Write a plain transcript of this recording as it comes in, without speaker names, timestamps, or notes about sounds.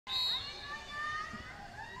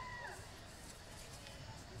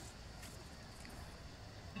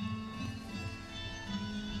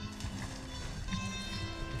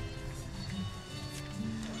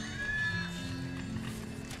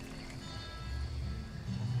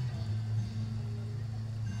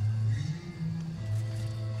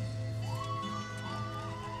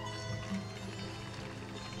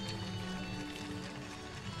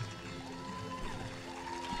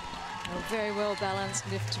Very well balanced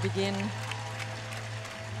lift to begin.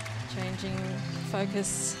 Changing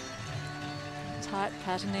focus, tight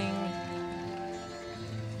patterning.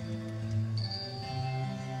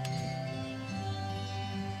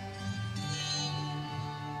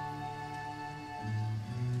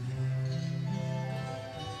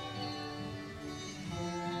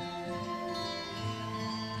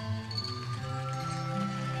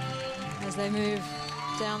 As they move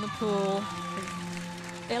down the pool,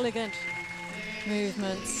 elegant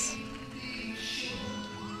movements.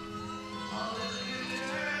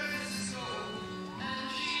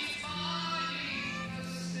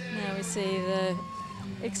 Now we see the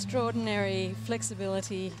extraordinary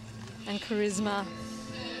flexibility and charisma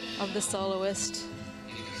of the soloist.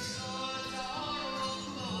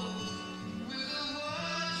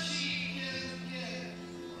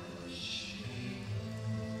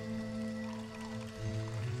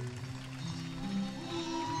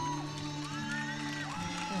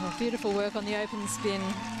 Beautiful work on the open spin,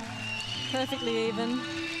 perfectly even.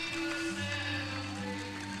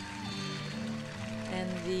 And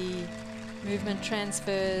the movement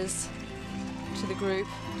transfers to the group.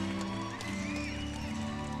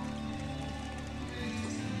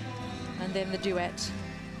 And then the duet.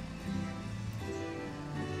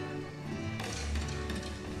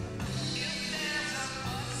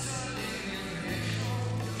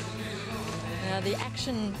 Now the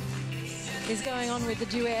action is going on with the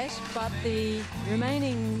duet, but the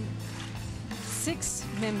remaining 6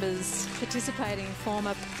 members participating form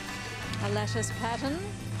a lattice pattern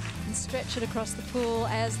and stretch it across the pool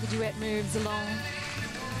as the duet moves along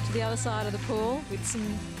to the other side of the pool with some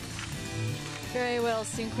very well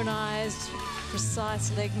synchronized,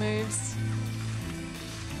 precise leg moves.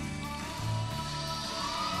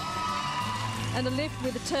 And a lift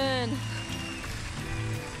with a turn.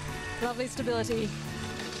 Lovely stability.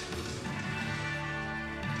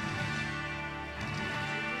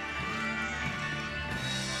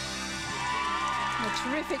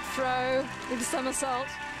 Terrific throw with a somersault,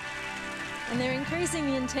 and they're increasing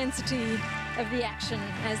the intensity of the action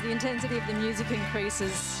as the intensity of the music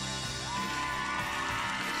increases.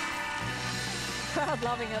 Crowd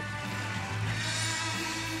loving it.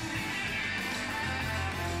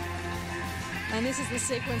 And this is the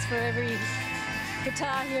sequence for every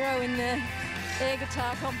guitar hero in the air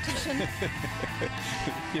guitar competition.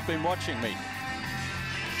 You've been watching me.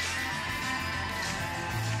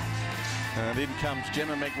 And in comes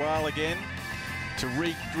Gemma McWhale again to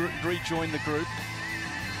rejoin the group.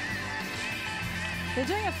 They're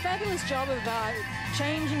doing a fabulous job of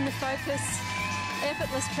changing the focus,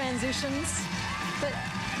 effortless transitions, but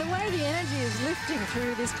the way the energy is lifting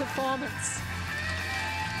through this performance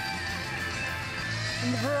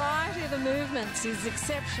and the variety of the movements is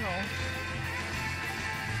exceptional.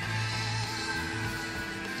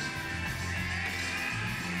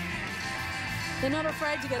 They're not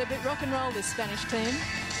afraid to get a bit rock and roll, this Spanish team.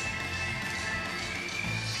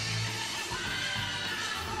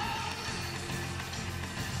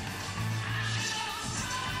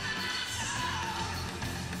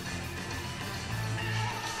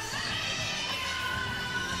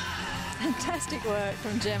 Fantastic work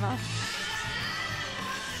from Gemma.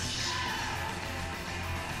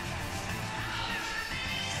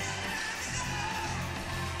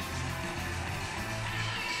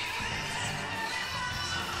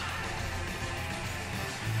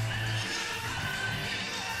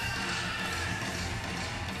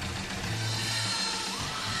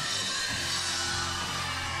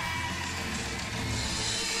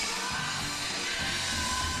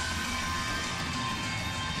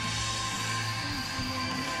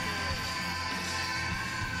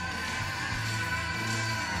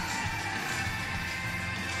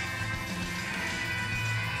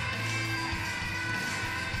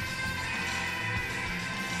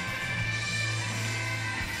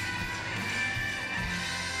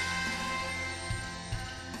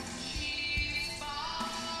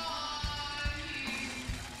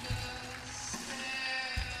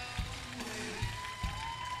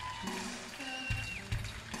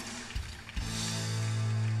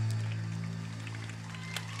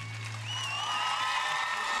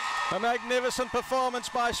 A magnificent performance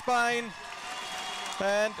by Spain,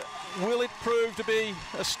 and will it prove to be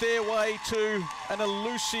a stairway to an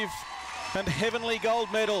elusive and heavenly gold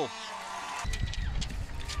medal?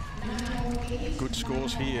 Good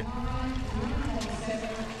scores here.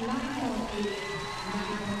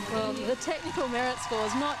 Well, the technical merit score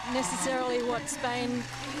is not necessarily what Spain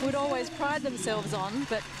would always pride themselves on,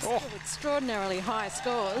 but still extraordinarily high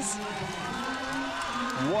scores.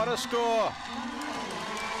 What a score!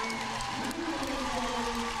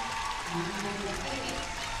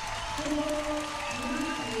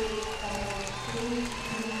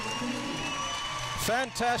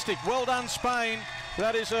 Fantastic. Well done, Spain.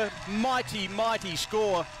 That is a mighty, mighty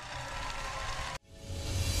score.